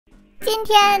今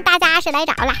天大家是来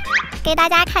找了，给大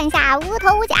家看一下无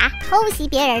头无甲偷袭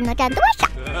别人能占多少。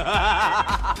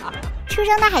出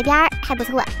生的海边还不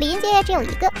错，邻居只有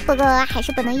一个，不过还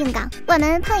是不能硬刚，我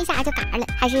们碰一下就嘎了，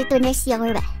还是蹲着歇会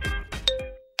儿吧。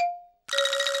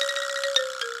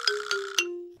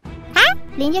啊，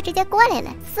邻居直接过来了，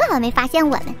丝毫没发现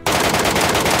我们。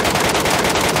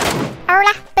欧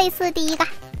了，被刺第一个，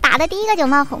打的第一个就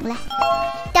冒红了。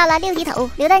掉了6级头，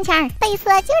榴弹枪，被刺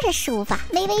就是舒服，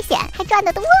没危险，还赚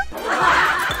得多。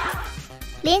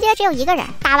邻居只有一个人，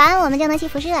打完我们就能去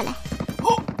辐射了。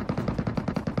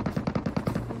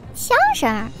枪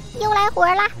声又来活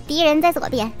了，敌人在左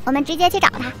边，我们直接去找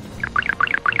他。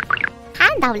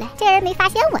看到了，这人没发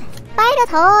现我，歪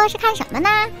着头是看什么呢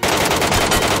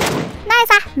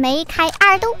 ？nice， 没开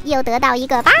2度，又得到一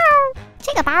个包。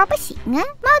这个包不行啊，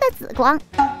冒的紫光，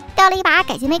掉了一把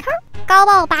改进枚扣，高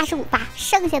爆85发，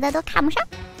剩下的都看不上。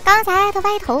刚才他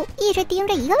歪头一直盯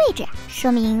着一个位置，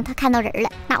说明他看到人了，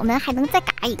那我们还能再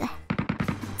嘎一个。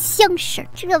枪声，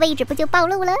这个位置不就暴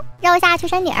露了？绕下去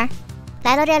山顶，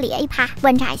来到这里一趴，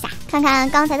观察一下，看看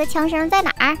刚才的枪声在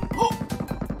哪儿。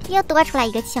又多出来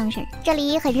一个枪声，这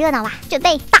里很热闹啊！准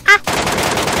备打！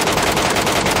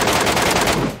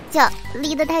就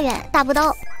离得太远，打不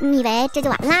到。你以为这就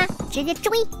完啦？直接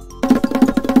追！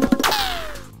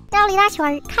绕了一大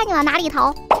圈，看你往哪里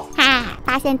逃。哈，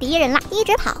发现敌人了，一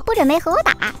直跑，不准备和我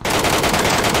打。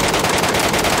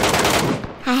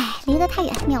哎，离得太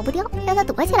远，秒不掉，让他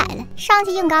躲起来了。上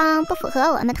去硬刚不符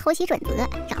合我们偷袭准则，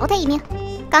饶他一命。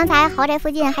刚才豪宅附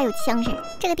近还有枪声，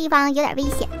这个地方有点危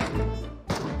险。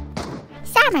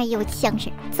下面也有枪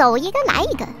声，走一个来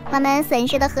一个，我们损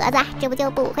失的盒子这不就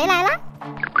补回来了？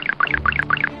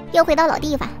又回到老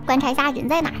地方，观察一下人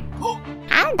在哪儿。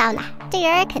看到了，这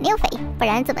人肯定肥，不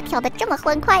然怎么跳得这么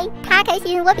欢快？他开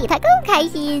心，我比他更开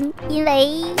心，因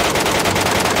为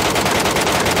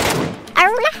欧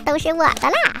啦，都是我的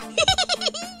啦！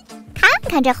看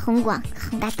看这红光，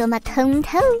红得多么通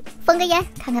透！封个烟，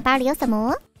看看包里有什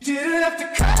么。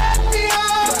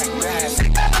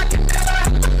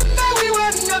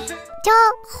这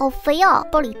好肥哦，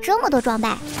包里这么多装备。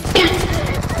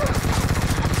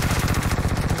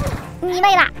你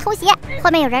妹啦！偷袭，后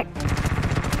面有人，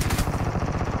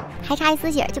还差一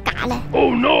丝血就嘎了。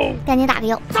Oh no！ 赶紧打个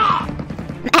药。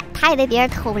哎，他也被别人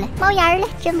偷了，冒烟了，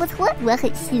真不错，我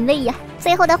很欣慰呀。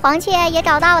最后的黄雀也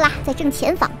找到了，在正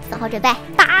前方，做好准备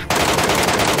打。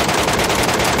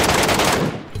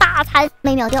大残，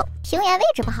没秒掉，平原位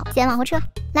置不好，先往后撤。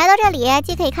来到这里，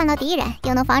既可以看到敌人，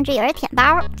又能防止有人舔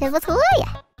包，真不错呀。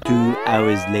2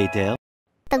 hours later。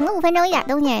等了5分钟，一点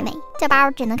动静也没。这包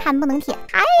只能看不能舔，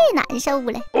太难受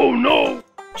了。Oh no！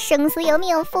 生死由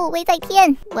命，富贵在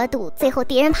天。我赌最后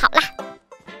敌人跑了。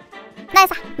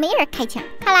nice， 没人开枪，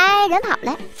看来人跑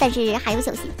了。但是还有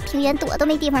小心，平原躲都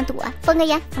没地方躲。封个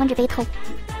烟，防止被偷。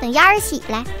等烟儿起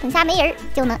来，等下没人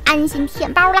就能安心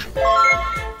舔包了。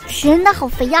真的好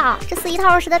肥呀！这4一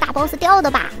套似的打 boss 掉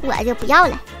的吧？我就不要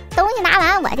了。东西拿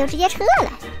完我就直接撤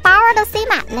了，包都塞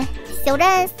满了。小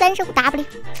站35W。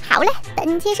好了，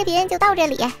本期视频就到这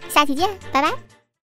里，下期见，拜拜。